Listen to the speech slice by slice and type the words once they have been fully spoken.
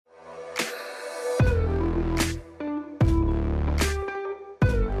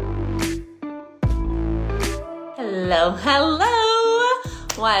Hello, hello,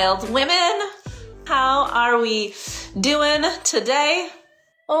 wild women. How are we doing today?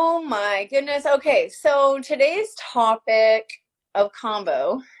 Oh my goodness. Okay, so today's topic of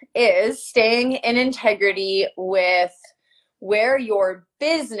combo is staying in integrity with where your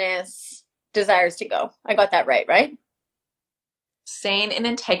business desires to go. I got that right, right? Staying in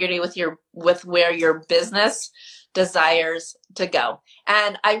integrity with where your business desires to go.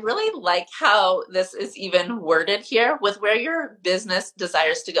 And I really like how this is even worded here with where your business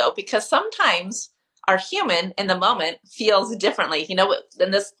desires to go, because sometimes our human in the moment feels differently.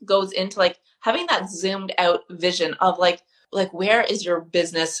 And this goes into like having that zoomed out vision of like where is your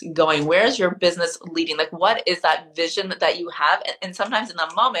business going? Where is your business leading? Like what is that vision that you have? And sometimes in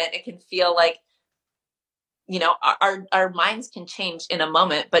the moment it can feel like our minds can change in a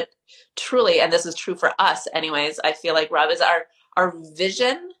moment, but truly, and this is true for us anyways, I feel like, Rob, is our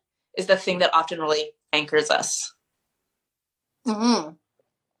vision is the thing that often really anchors us. Mm-hmm.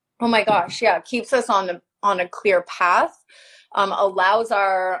 Oh my gosh, yeah, keeps us on a clear path, allows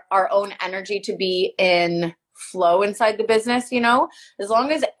our own energy to be in flow inside the business, as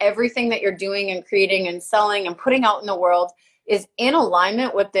long as everything that you're doing and creating and selling and putting out in the world is in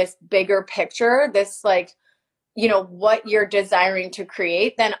alignment with this bigger picture, this like, what you're desiring to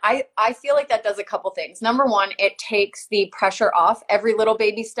create, then I feel like that does a couple things. Number one, it takes the pressure off every little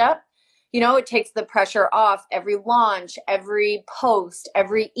baby step. It takes the pressure off every launch, every post,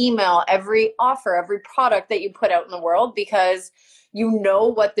 every email, every offer, every product that you put out in the world, because you know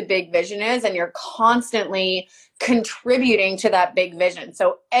what the big vision is and you're constantly contributing to that big vision.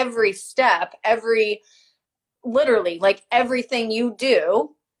 So every step, literally like everything you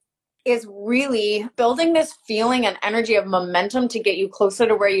do is really building this feeling and energy of momentum to get you closer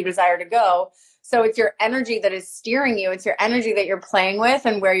to where you desire to go. So it's your energy that is steering you. It's your energy that you're playing with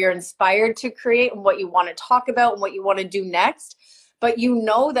and where you're inspired to create and what you want to talk about and what you want to do next. But you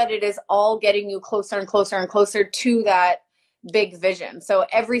know that it is all getting you closer and closer and closer to that big vision. So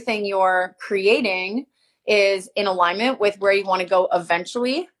everything you're creating is in alignment with where you want to go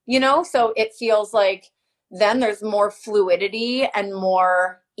eventually, So it feels like then there's more fluidity and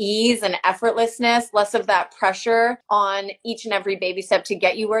more ease and effortlessness, less of that pressure on each and every baby step to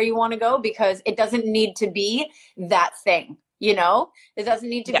get you where you want to go, because it doesn't need to be that thing, It doesn't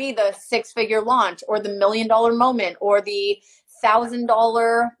need to be the 6-figure launch or the $1 million moment or the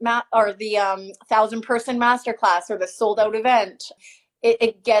 $1,000 or the 1,000-person masterclass or the sold out event.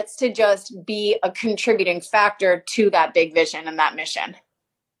 It gets to just be a contributing factor to that big vision and that mission.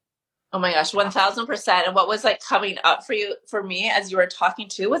 Oh my gosh, 1000%. And what was like coming up for me as you were talking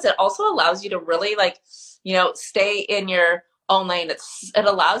to was it also allows you to really stay in your own lane. It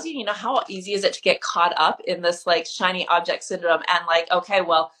allows you, how easy is it to get caught up in this like shiny object syndrome and like, okay,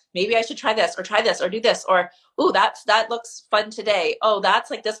 well, maybe I should try this or do this, or, ooh, that looks fun today. Oh,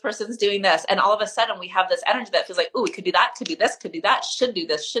 that's like this person's doing this. And all of a sudden we have this energy that feels like, ooh, we could do that, could do this, could do that, should do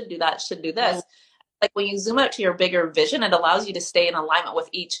this, should do that, should do this. Like when you zoom out to your bigger vision, it allows you to stay in alignment with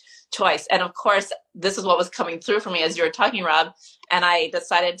each choice. And of course, this is what was coming through for me as you were talking, Rob. And I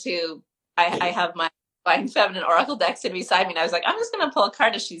decided I have my Divine Feminine Oracle deck sitting beside me. And I was like, I'm just going to pull a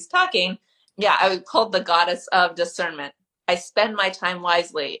card as she's talking. Yeah, I pulled the Goddess of Discernment. I spend my time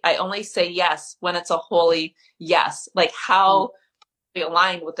wisely. I only say yes when it's a holy yes. Like how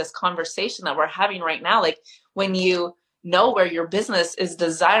aligned with this conversation that we're having right now. Like when you know where your business is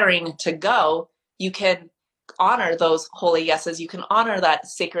desiring to go, you can honor those holy yeses. You can honor that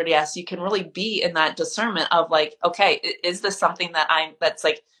sacred yes. You can really be in that discernment of like, okay, is this something that's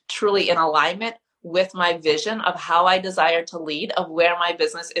like truly in alignment with my vision of how I desire to lead, of where my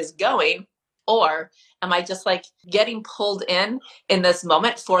business is going? Or am I just like getting pulled in this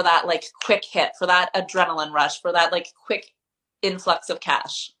moment for that like quick hit, for that adrenaline rush, for that like quick influx of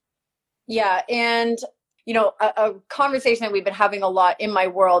cash? Yeah. And a conversation that we've been having a lot in my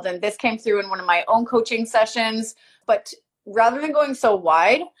world, and this came through in one of my own coaching sessions, but rather than going so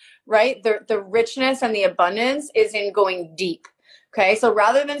wide, right, the richness and the abundance is in going deep. Okay. So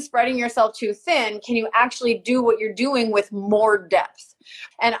rather than spreading yourself too thin, can you actually do what you're doing with more depth?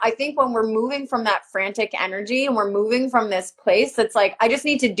 And I think when we're moving from that frantic energy and we're moving from this place that's like, I just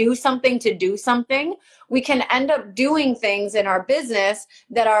need to do something to do something, we can end up doing things in our business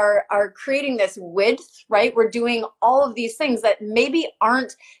that are creating this width, right? We're doing all of these things that maybe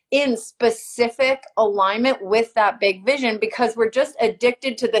aren't in specific alignment with that big vision because we're just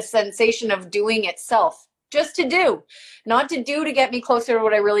addicted to the sensation of doing itself. just to do, not to do to get me closer to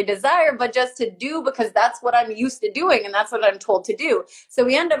what I really desire, but just to do because that's what I'm used to doing and that's what I'm told to do. So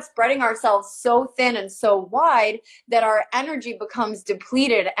we end up spreading ourselves so thin and so wide that our energy becomes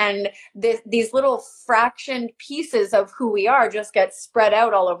depleted, and these little fractioned pieces of who we are just get spread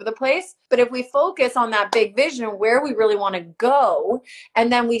out all over the place. But if we focus on that big vision of where we really want to go,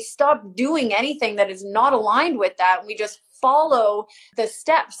 and then we stop doing anything that is not aligned with that, we just follow the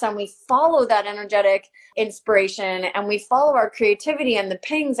steps and we follow that energetic inspiration and we follow our creativity and the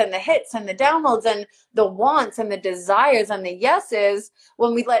pings and the hits and the downloads and the wants and the desires and the yeses,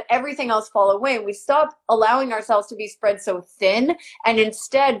 when we let everything else fall away, we stop allowing ourselves to be spread so thin, and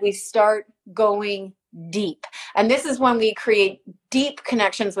instead we start going deep. And this is when we create deep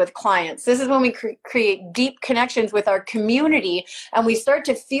connections with clients. This is when we create deep connections with our community, and we start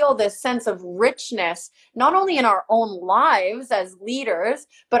to feel this sense of richness, not only in our own lives as leaders,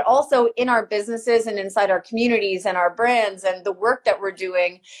 but also in our businesses and inside our communities and our brands and the work that we're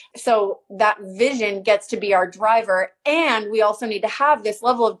doing. So that vision gets to be our driver. And we also need to have this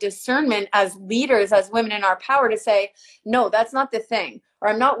level of discernment as leaders, as women in our power, to say, no, that's not the thing. Or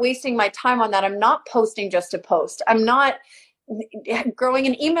I'm not wasting my time on that. I'm not posting just to post. I'm not growing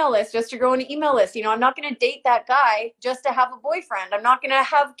an email list just to grow an email list. I'm not going to date that guy just to have a boyfriend. I'm not going to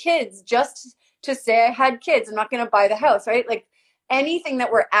have kids just to say I had kids. I'm not going to buy the house, right? Like anything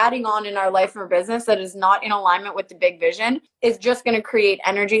that we're adding on in our life or business that is not in alignment with the big vision is just going to create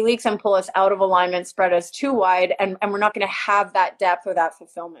energy leaks and pull us out of alignment, spread us too wide, and we're not going to have that depth or that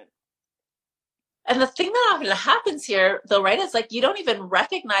fulfillment. And the thing that often happens here, though, right, is like you don't even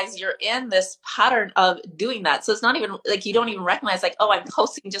recognize you're in this pattern of doing that. So it's not even like you don't even recognize like, oh, I'm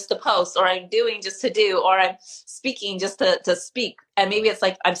posting just to post, or I'm doing just to do, or I'm speaking just to speak. And maybe it's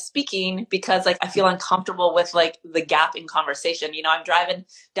like I'm speaking because like I feel uncomfortable with like the gap in conversation. I'm driving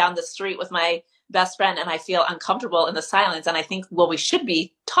down the street with my best friend and I feel uncomfortable in the silence. And I think, well, we should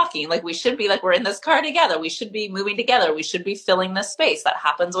be talking. Like we should be like, we're in this car together. We should be moving together. We should be filling this space. That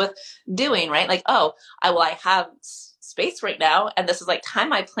happens with doing, right? Like, oh, I have space right now. And this is like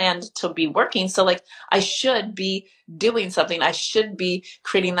time I planned to be working. So like I should be doing something. I should be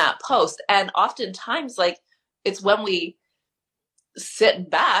creating that post. And oftentimes like it's when we sit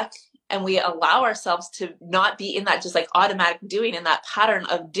back and we allow ourselves to not be in that just like automatic doing, in that pattern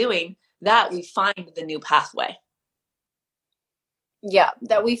of doing, that we find the new pathway. Yeah,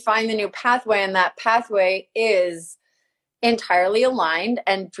 that we find the new pathway, and that pathway is entirely aligned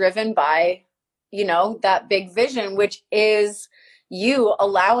and driven by, that big vision, which is you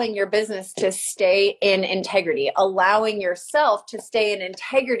allowing your business to stay in integrity, allowing yourself to stay in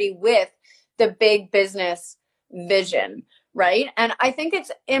integrity with the big business vision, right? And I think it's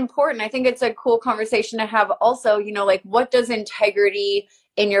important. I think it's a cool conversation to have also, like what does integrity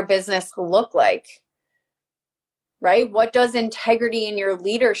in your business look like, right? What does integrity in your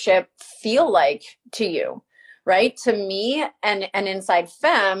leadership feel like to you, right? To me and inside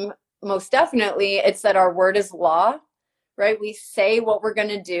Femme, most definitely, it's that our word is law, right? We say what we're going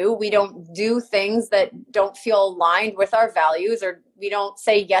to do. We don't do things that don't feel aligned with our values, or we don't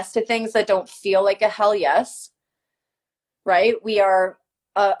say yes to things that don't feel like a hell yes, right? We are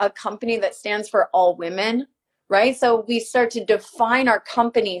a company that stands for all women, right? So we start to define our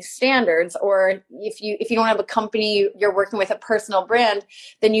company standards, or if you don't have a company, you're working with a personal brand,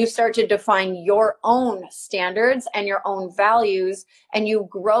 then you start to define your own standards and your own values, and you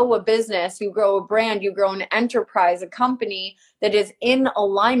grow a business, you grow a brand, you grow an enterprise, a company that is in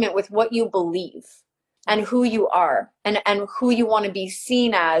alignment with what you believe and who you are and who you want to be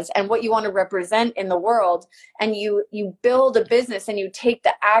seen as and what you want to represent in the world. And you build a business and you take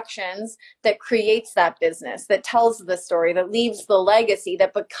the actions that creates that business, that tells the story, that leaves the legacy,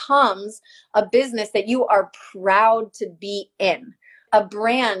 that becomes a business that you are proud to be in, a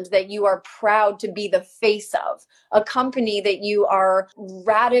brand that you are proud to be the face of, a company that you are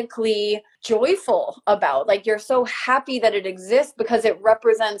radically joyful about. Like you're so happy that it exists because it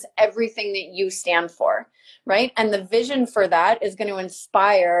represents everything that you stand for, right? And the vision for that is going to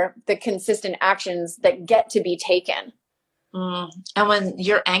inspire the consistent actions that get to be taken. And when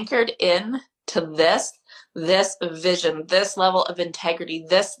you're anchored in to this vision, this level of integrity,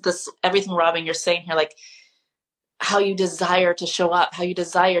 this everything, Robin, you're saying here, like how you desire to show up, how you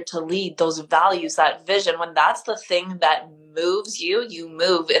desire to lead, those values, that vision, when that's the thing that moves you, you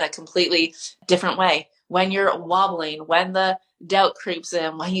move in a completely different way. When you're wobbling, when the doubt creeps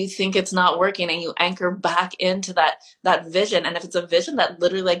in, when you think it's not working, and you anchor back into that vision. And if it's a vision that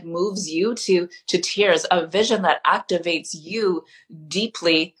literally like moves you to tears, a vision that activates you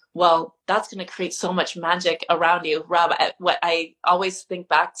deeply, well, that's going to create so much magic around you. Rob, what I always think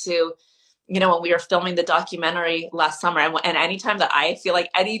back to, when we were filming the documentary last summer, and anytime that I feel like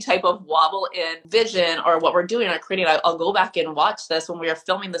any type of wobble in vision or what we're doing or creating, I'll go back and watch this. When we were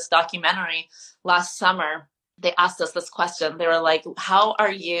filming this documentary last summer, they asked us this question. They were like, how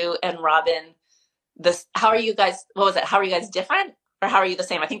are you and Robin, how are you guys, what was it? How are you guys different? Or how are you the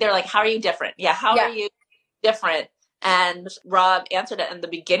same? I think they're like, how are you different? Yeah. How are you different? And Rob answered it in the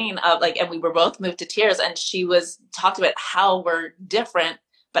beginning of and we were both moved to tears. And she talked about how we're different,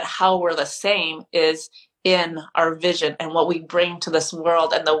 but how we're the same is in our vision and what we bring to this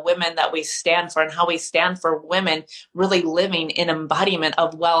world and the women that we stand for and how we stand for women really living in embodiment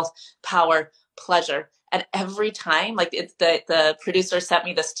of wealth, power, pleasure. And every time, it's the producer sent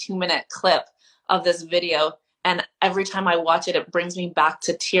me this 2-minute clip of this video. And every time I watch it, it brings me back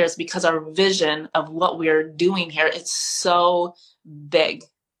to tears because our vision of what we're doing here is so big.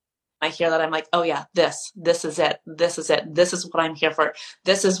 I hear that, I'm like, oh yeah, this is it. This is it. This is what I'm here for.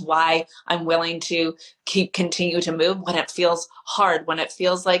 This is why I'm willing to continue to move when it feels hard, when it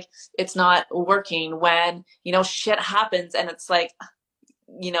feels like it's not working, when, shit happens and it's like,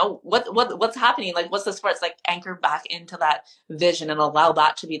 what's happening? Like, what's this for? It's like anchor back into that vision and allow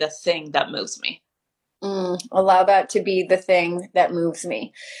that to be the thing that moves me. Allow that to be the thing that moves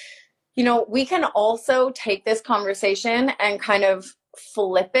me. We can also take this conversation and kind of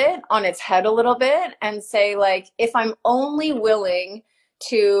flip it on its head a little bit and say, if I'm only willing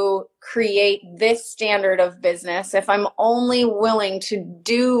to create this standard of business, if I'm only willing to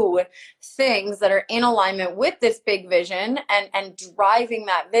do things that are in alignment with this big vision and driving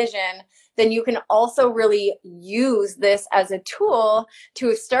that vision, then you can also really use this as a tool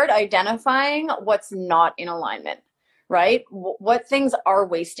to start identifying what's not in alignment. Right? What things are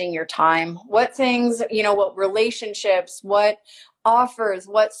wasting your time? What things, what relationships, what offers,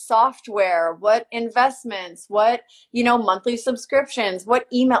 what software, what investments, what, monthly subscriptions, what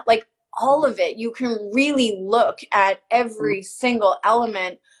email, all of it. You can really look at every single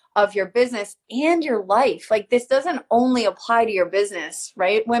element of your business and your life. This doesn't only apply to your business,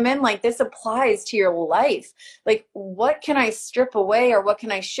 right? Women, this applies to your life. What can I strip away, or what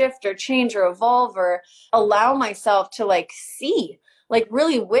can I shift or change or evolve or allow myself to see,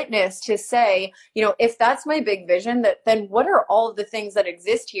 really witness, to say, if that's my big vision, then what are all of the things that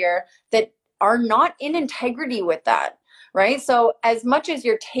exist here that are not in integrity with that? Right? So as much as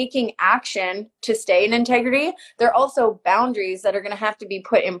you're taking action to stay in integrity, there are also boundaries that are going to have to be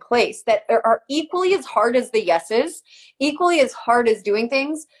put in place that are equally as hard as the yeses, equally as hard as doing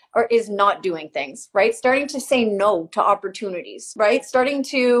things or is not doing things, right? Starting to say no to opportunities, right? Starting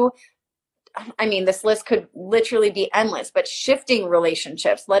to, this list could literally be endless, but shifting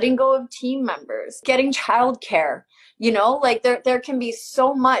relationships, letting go of team members, getting childcare, there can be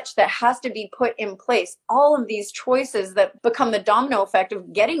so much that has to be put in place. All of these choices that become the domino effect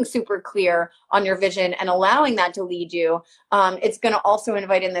of getting super clear on your vision and allowing that to lead you. It's going to also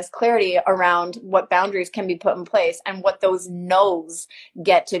invite in this clarity around what boundaries can be put in place and what those no's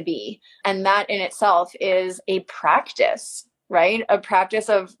get to be. And that in itself is a practice. Right? A practice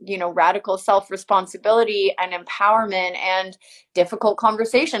of, radical self-responsibility and empowerment and difficult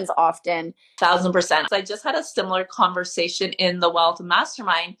conversations often. 1,000%. I just had a similar conversation in the Wealth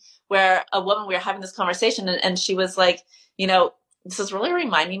Mastermind where a woman, we were having this conversation and she was like, this is really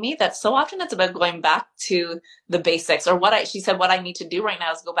reminding me that so often it's about going back to the basics, or she said, what I need to do right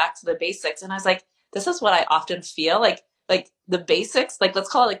now is go back to the basics. And I was like, this is what I often feel like the basics, let's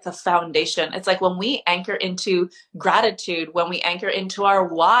call it the foundation. It's when we anchor into gratitude, when we anchor into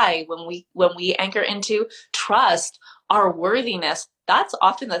our why, when we anchor into trust, our worthiness, that's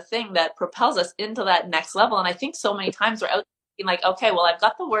often the thing that propels us into that next level. And I think so many times we're out thinking okay, well, I've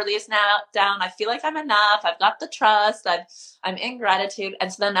got the worthiness now down. I feel like I'm enough. I've got the trust. I'm in gratitude.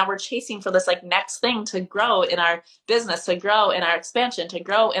 And so then now we're chasing for this next thing to grow in our business, to grow in our expansion, to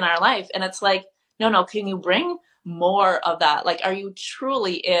grow in our life. And it's no, can you bring more of that? Are you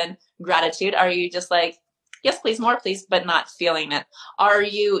truly in gratitude? Are you just yes, please, more, please, but not feeling it? Are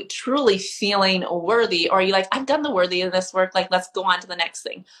you truly feeling worthy? Or are you I've done the worthy of this work, let's go on to the next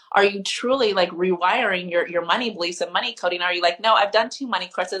thing? Are you truly rewiring your money beliefs and money coding? Are you no, I've done 2 money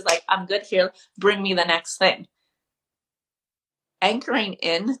courses, I'm good here, bring me the next thing? Anchoring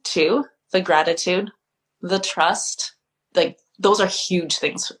into the gratitude, the trust, those are huge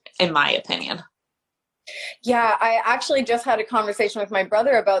things in my opinion. Yeah, I actually just had a conversation with my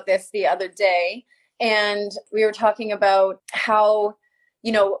brother about this the other day, and we were talking about how,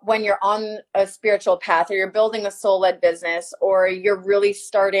 when you're on a spiritual path or you're building a soul-led business or you're really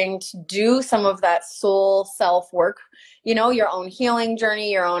starting to do some of that soul self-work, your own healing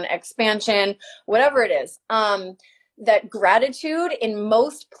journey, your own expansion, whatever it is, that gratitude in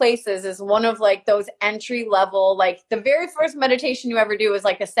most places is one of like those entry level, like the very first meditation you ever do is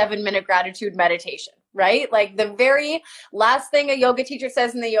like a 7-minute gratitude meditation, right? Like the very last thing a yoga teacher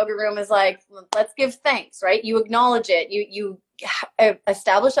says in the yoga room is like, let's give thanks, right? You acknowledge it. You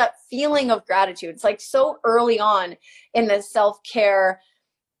establish that feeling of gratitude. It's like so early on in the self-care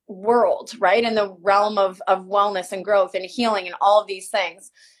world, right? In the realm of wellness and growth and healing and all of these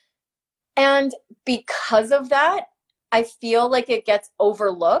things. And because of that, I feel like it gets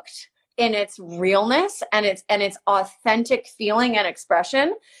overlooked in its realness and its authentic feeling and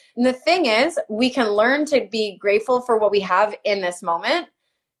expression. And the thing is, we can learn to be grateful for what we have in this moment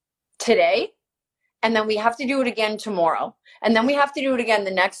today. And then we have to do it again tomorrow. And then we have to do it again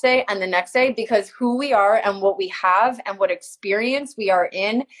the next day and the next day, because who we are and what we have and what experience we are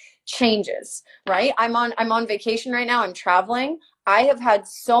in changes, right? I'm on vacation right now. I'm traveling. I have had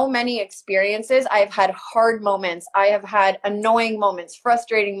so many experiences. I have had hard moments. I have had annoying moments,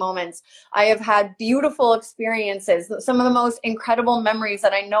 frustrating moments. I have had beautiful experiences, some of the most incredible memories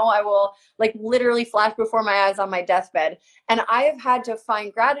that I know I will like literally flash before my eyes on my deathbed. And I have had to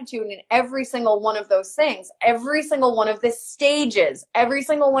find gratitude in every single one of those things, every single one of the stages, every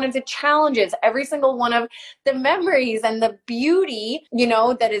single one of the challenges, every single one of the memories and the beauty,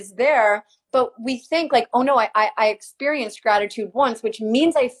 that is there. But we think like, oh no, I experienced gratitude once, which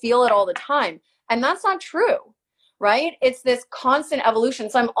means I feel it all the time. And that's not true, right? It's this constant evolution.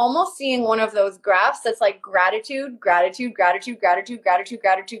 So I'm almost seeing one of those graphs that's like gratitude, gratitude, gratitude, gratitude, gratitude,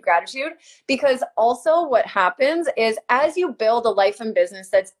 gratitude, gratitude. Because also what happens is as you build a life and business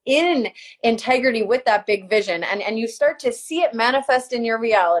that's in integrity with that big vision and you start to see it manifest in your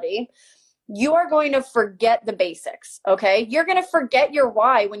reality, you are going to forget the basics, okay? You're going to forget your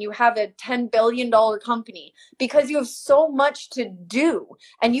why when you have a $10 billion company because you have so much to do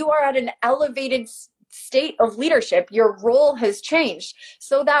and you are at an elevated state of leadership. Your role has changed.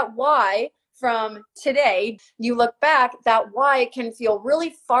 So that why from today, you look back, that why can feel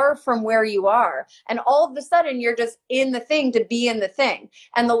really far from where you are. And all of a sudden, you're just in the thing to be in the thing.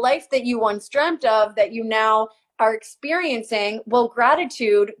 And the life that you once dreamt of that you now are experiencing, well,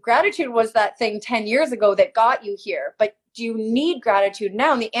 gratitude was that thing 10 years ago that got you here. But do you need gratitude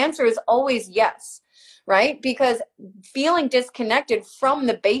now? And the answer is always yes, right? Because feeling disconnected from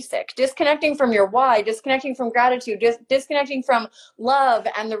the basic, disconnecting from your why, disconnecting from gratitude, disconnecting from love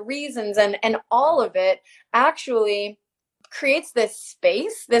and the reasons and all of it actually creates this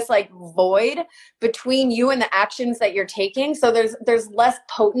space, this like void between you and the actions that you're taking. So there's less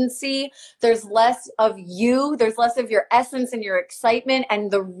potency, there's less of you, there's less of your essence and your excitement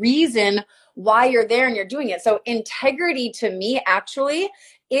and the reason why you're there and you're doing it. So integrity to me actually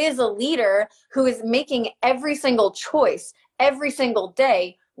is a leader who is making every single choice every single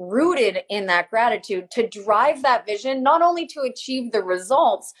day rooted in that gratitude to drive that vision, not only to achieve the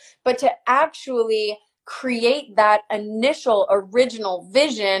results, but to actually create that initial original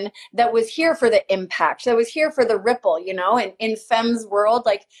vision that was here for the impact, that was here for the ripple, and in Fem's world,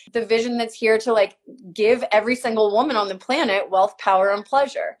 like the vision that's here to like give every single woman on the planet wealth, power, and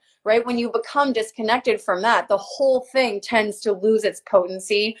pleasure, right? When you become disconnected from that, the whole thing tends to lose its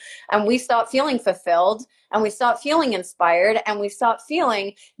potency and we stop feeling fulfilled and we stop feeling inspired and we stop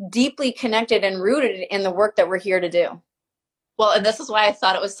feeling deeply connected and rooted in the work that we're here to do. Well, and this is why I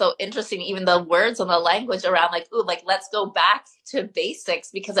thought it was so interesting, even the words and the language around like, ooh, like, let's go back to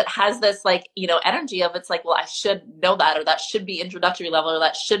basics, because it has this like, energy of it's like, well, I should know that, or that should be introductory level, or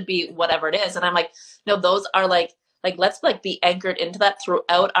that should be whatever it is. And I'm like, no, those are like, let's like be anchored into that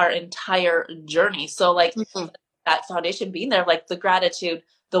throughout our entire journey. So like that foundation being there, like the gratitude,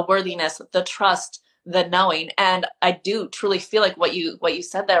 the worthiness, the trust, the knowing. And I do truly feel like what you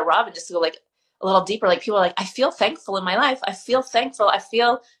said there, Robin, just to go like a little deeper, like people are like, I feel thankful in my life. I feel thankful. I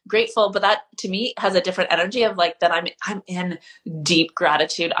feel grateful. But that to me has a different energy of like that I'm in deep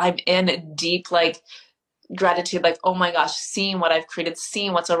gratitude. I'm in deep like gratitude, like, oh my gosh, seeing what I've created,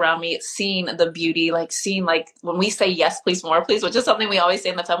 seeing what's around me, seeing the beauty, like seeing like when we say yes, please, more, please, which is something we always say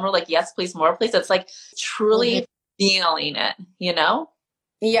in the film, we're like, yes, please, more, please. It's like truly feeling it,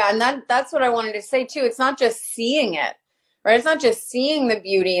 Yeah. And that's what I wanted to say too. It's not just seeing it. Right? It's not just seeing the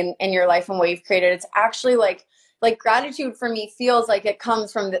beauty in your life and what you've created. It's actually like gratitude for me feels like it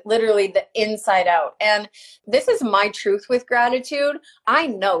comes from literally the inside out. And this is my truth with gratitude. I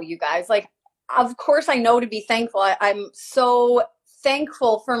know, you guys, like, of course I know to be thankful. I'm so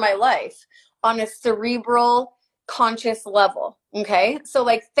thankful for my life on a cerebral, conscious level. Okay. So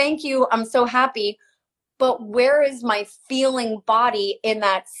like, thank you. I'm so happy. But where is my feeling body in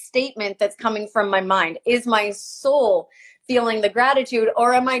that statement that's coming from my mind? Is my soul feeling the gratitude,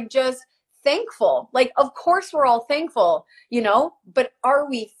 or am I just thankful. Like, of course we're all thankful, you know, but are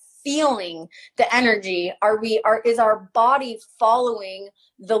we feeling the energy? Is our body following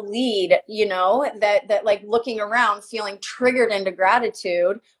the lead, you know, that like looking around, feeling triggered into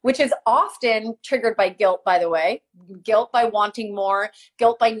gratitude, which is often triggered by guilt, by the way, guilt by wanting more,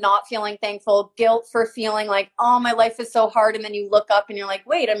 guilt by not feeling thankful, guilt for feeling like, oh, my life is so hard. And then you look up and you're like,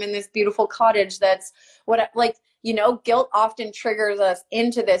 wait, I'm in this beautiful cottage. That's like, you know, guilt often triggers us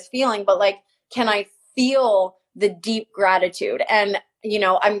into this feeling, but like, can I feel the deep gratitude? And, you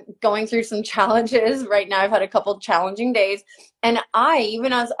know, I'm going through some challenges right now. I've had a couple challenging days. And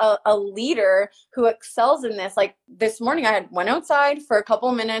even as a leader who excels in this, like this morning, I went outside for a couple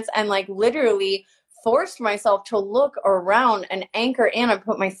of minutes and like literally forced myself to look around and anchor in. I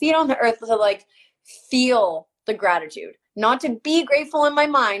put my feet on the earth to like feel the gratitude, not to be grateful in my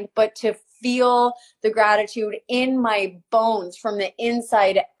mind, but to feel the gratitude in my bones from the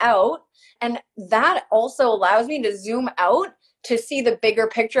inside out. And that also allows me to zoom out to see the bigger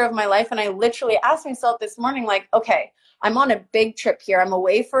picture of my life. And I literally asked myself this morning, like, okay, I'm on a big trip here. I'm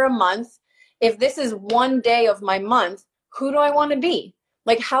away for a month. If this is one day of my month, who do I want to be?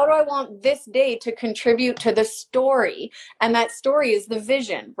 Like, how do I want this day to contribute to the story? And that story is the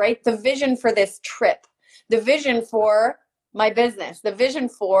vision, right? The vision for this trip, the vision for my business, the vision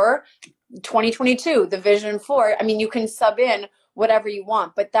for 2022, the vision for, I mean, you can sub in whatever you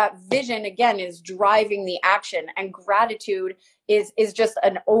want, but that vision again is driving the action, and gratitude is just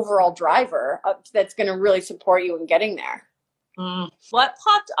an overall driver that's going to really support you in getting there. What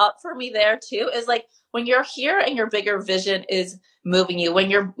popped up for me there too is like when you're here and your bigger vision is moving you, when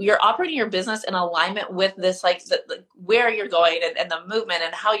you're operating your business in alignment with this, like where you're going and the movement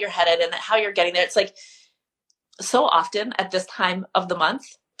and how you're headed and how you're getting there. It's like so often at this time of the month,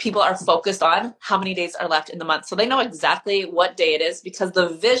 people are focused on how many days are left in the month. So they know exactly what day it is because the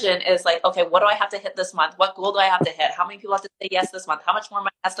vision is like, okay, what do I have to hit this month? What goal do I have to hit? How many people have to say yes this month? How much more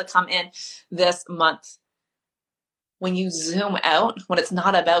money has to come in this month? When you zoom out, when it's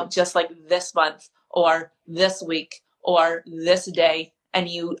not about just like this month or this week or this day, and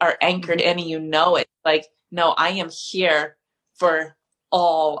you are anchored in and you know it, like, no, I am here for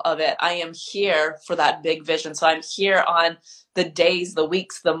all of it. I am here for that big vision. So I'm here on the days, the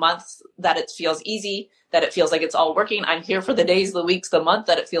weeks, the months that it feels easy, that it feels like it's all working. I'm here for the days, the weeks, the month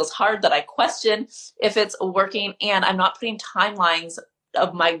that it feels hard, that I question if it's working. And I'm not putting timelines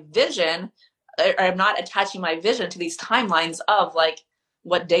of my vision, or I'm not attaching my vision to these timelines of like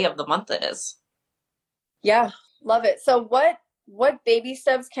what day of the month it is. Yeah, love it. So what baby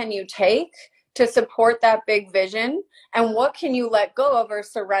steps can you take to support that big vision? And what can you let go of or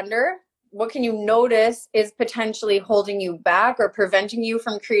surrender? What can you notice is potentially holding you back or preventing you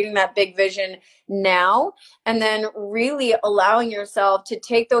from creating that big vision now? And then really allowing yourself to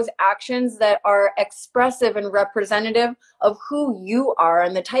take those actions that are expressive and representative of who you are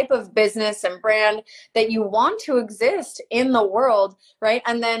and the type of business and brand that you want to exist in the world, right?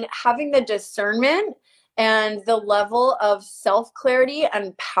 And then having the discernment and the level of self-clarity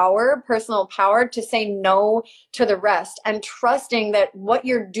and power, personal power, to say no to the rest, and trusting that what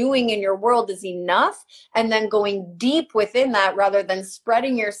you're doing in your world is enough, and then going deep within that rather than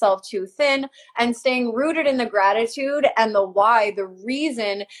spreading yourself too thin, and staying rooted in the gratitude and the why, the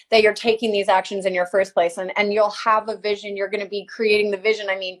reason that you're taking these actions in your first place. And you'll have a vision. You're going to be creating the vision.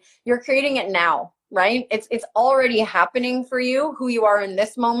 I mean, you're creating it now, right? It's already happening for you, who you are in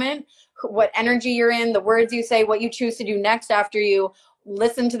this moment, what energy you're in, the words you say, what you choose to do next after you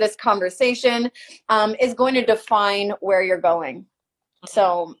listen to this conversation, is going to define where you're going.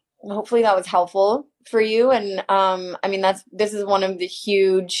 So hopefully that was helpful for you. And I mean, this is one of the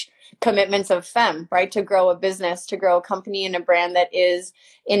huge commitments of FEM, right? To grow a business, to grow a company and a brand that is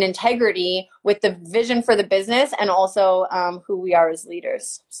in integrity with the vision for the business and also who we are as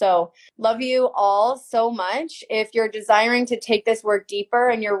leaders. So love you all so much. If you're desiring to take this work deeper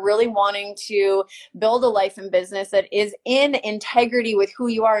and you're really wanting to build a life and business that is in integrity with who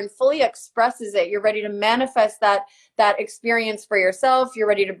you are and fully expresses it, you're ready to manifest that experience for yourself, you're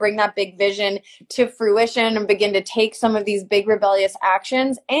ready to bring that big vision to fruition and begin to take some of these big rebellious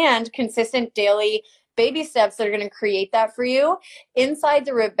actions and consistent daily baby steps that are going to create that for you. Inside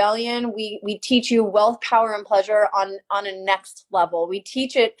the Rebellion, we teach you wealth, power, and pleasure on a next level. We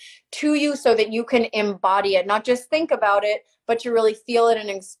teach it to you so that you can embody it, not just think about it, but to really feel it and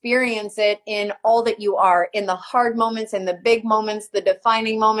experience it in all that you are, in the hard moments, in the big moments, the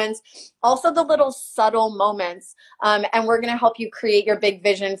defining moments, also the little subtle moments. And we're going to help you create your big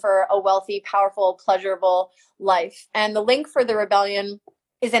vision for a wealthy, powerful, pleasurable life. And the link for the Rebellion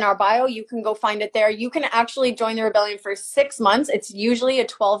is in our bio. You can go find it there. You can actually join the Rebellion for 6 months. It's usually a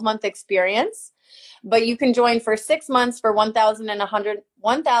 12-month experience, but you can join for 6 months for $1,111,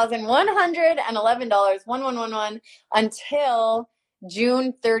 1111 until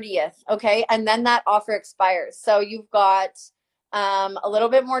June 30th. Okay. And then that offer expires. So you've got a little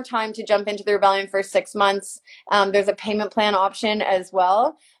bit more time to jump into the Rebellion for 6 months. There's a payment plan option as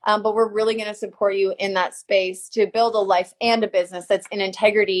well. But we're really going to support you in that space to build a life and a business that's in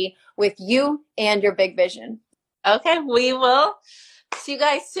integrity with you and your big vision. Okay, we will see you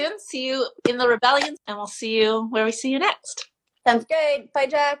guys soon. See you in the Rebellion, and we'll see you where we see you next. Sounds great. Bye,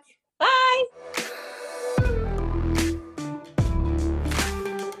 Jack. Bye.